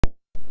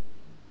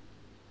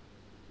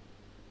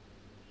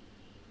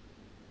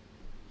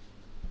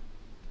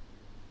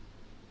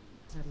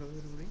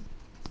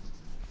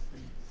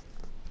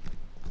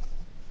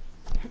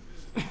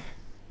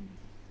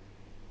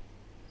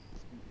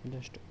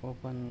just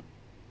open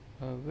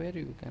where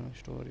you can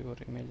store your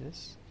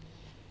images.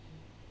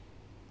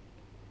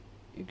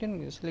 You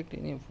can select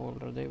any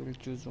folder, they will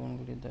choose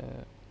only the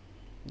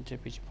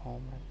JPG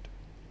format.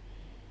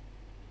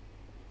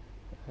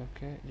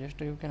 Okay, just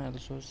you can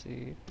also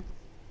see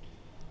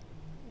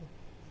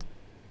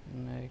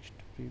next,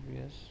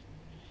 previous.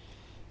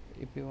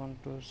 If you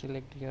want to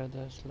select here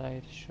the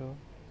slideshow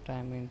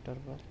time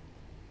interval,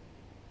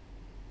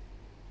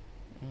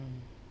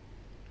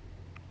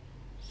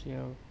 see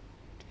how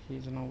he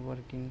is now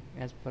working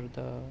as per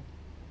the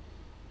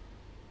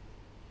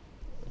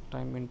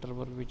time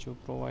interval which you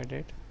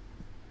provided.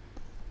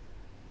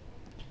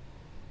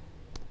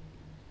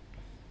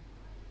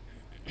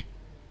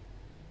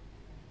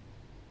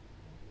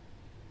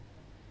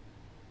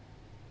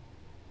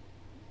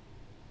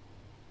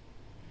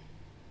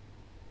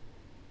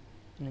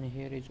 And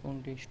here is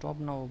only stop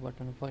now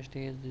button. First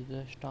is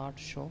the start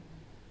show,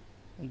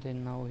 and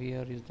then now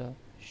here is the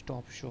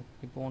stop show.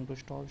 If you want to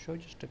stop show,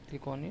 just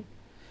click on it,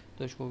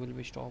 the show will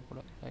be stopped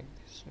like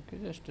this. Okay,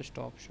 just a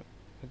stop show.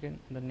 Again,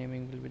 the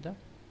naming will be the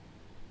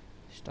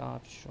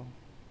start show.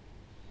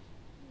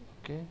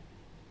 Okay,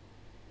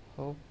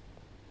 hope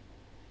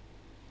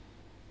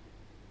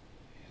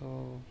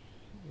you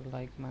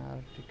like my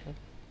article.